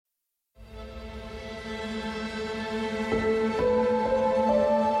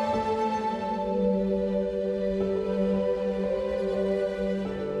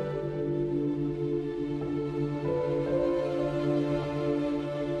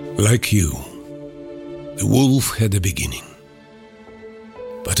Like you, the wolf had a beginning.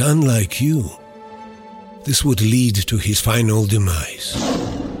 But unlike you, this would lead to his final demise.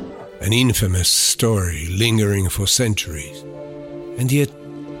 An infamous story lingering for centuries. And yet,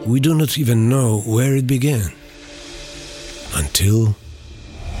 we do not even know where it began. Until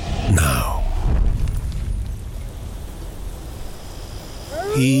now.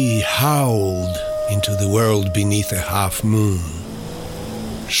 He howled into the world beneath a half moon,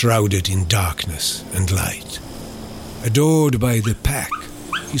 shrouded in darkness and light. Adored by the pack,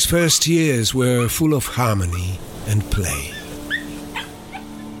 his first years were full of harmony and play.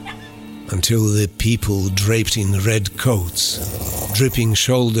 Until the people draped in red coats, dripping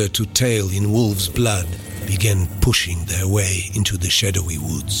shoulder to tail in wolves' blood, began pushing their way into the shadowy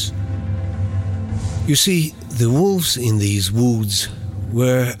woods. You see, the wolves in these woods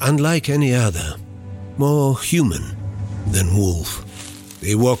were unlike any other, more human than wolf.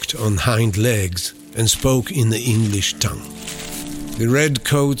 They walked on hind legs and spoke in the English tongue. The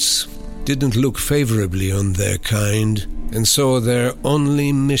redcoats didn't look favorably on their kind, and so their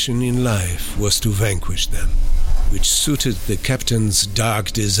only mission in life was to vanquish them, which suited the captain's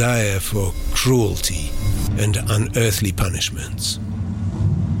dark desire for cruelty and unearthly punishments.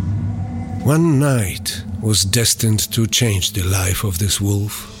 One night was destined to change the life of this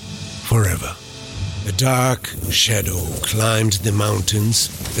wolf forever. A dark shadow climbed the mountains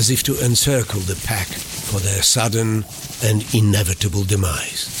as if to encircle the pack for their sudden and inevitable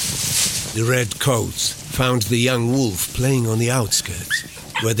demise. The redcoats found the young wolf playing on the outskirts,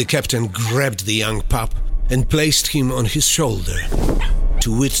 where the captain grabbed the young pup and placed him on his shoulder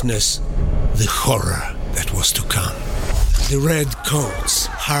to witness the horror that was to come. The redcoats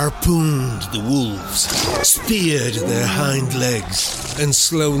harpooned the wolves, speared their hind legs, and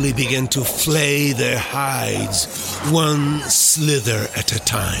slowly began to flay their hides, one slither at a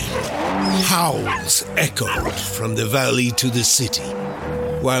time. Howls echoed from the valley to the city,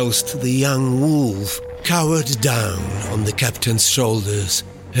 whilst the young wolf cowered down on the captain's shoulders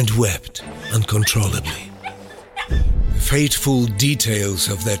and wept uncontrollably. The fateful details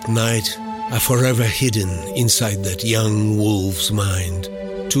of that night are forever hidden inside that young wolf's mind,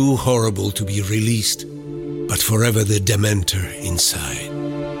 too horrible to be released, but forever the Dementor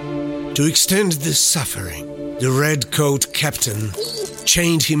inside. To extend this suffering, the redcoat captain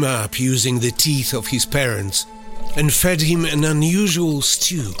chained him up using the teeth of his parents and fed him an unusual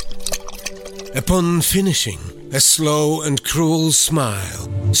stew. Upon finishing, a slow and cruel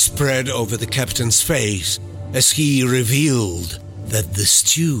smile spread over the captain's face as he revealed that the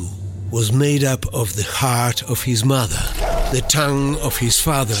stew was made up of the heart of his mother, the tongue of his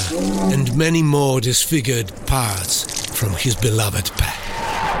father, and many more disfigured parts from his beloved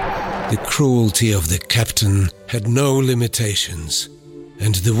pack. The cruelty of the captain had no limitations,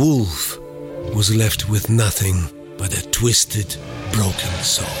 and the wolf was left with nothing but a twisted, broken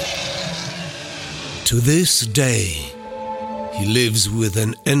soul. To this day, he lives with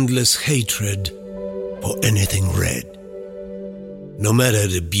an endless hatred for anything red, no matter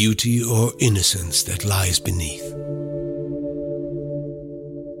the beauty or innocence that lies beneath.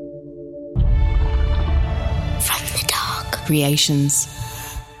 From the Dark Creations.